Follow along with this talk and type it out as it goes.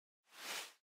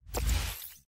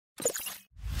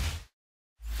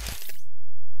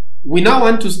We now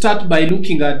want to start by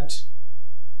looking at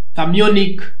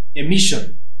thermionic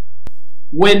emission.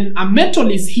 When a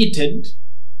metal is heated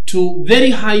to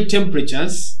very high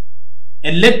temperatures,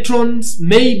 electrons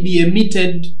may be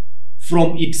emitted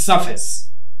from its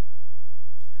surface.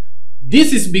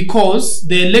 This is because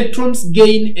the electrons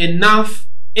gain enough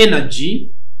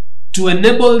energy to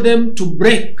enable them to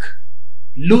break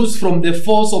loose from the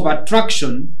force of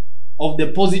attraction of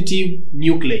the positive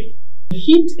nuclei. The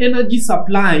heat energy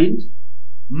supplied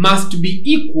must be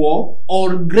equal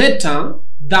or greater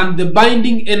than the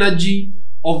binding energy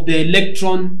of the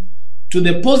electron to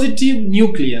the positive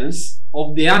nucleus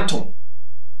of the atom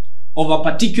of a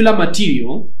particular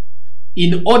material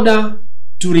in order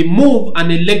to remove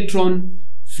an electron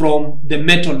from the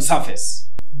metal surface.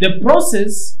 The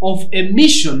process of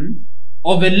emission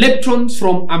of electrons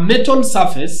from a metal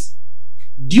surface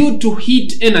due to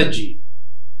heat energy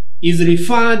is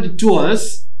referred to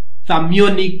as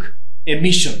thermionic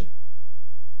emission.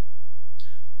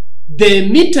 The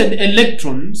emitted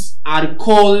electrons are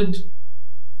called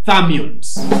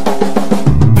thermions.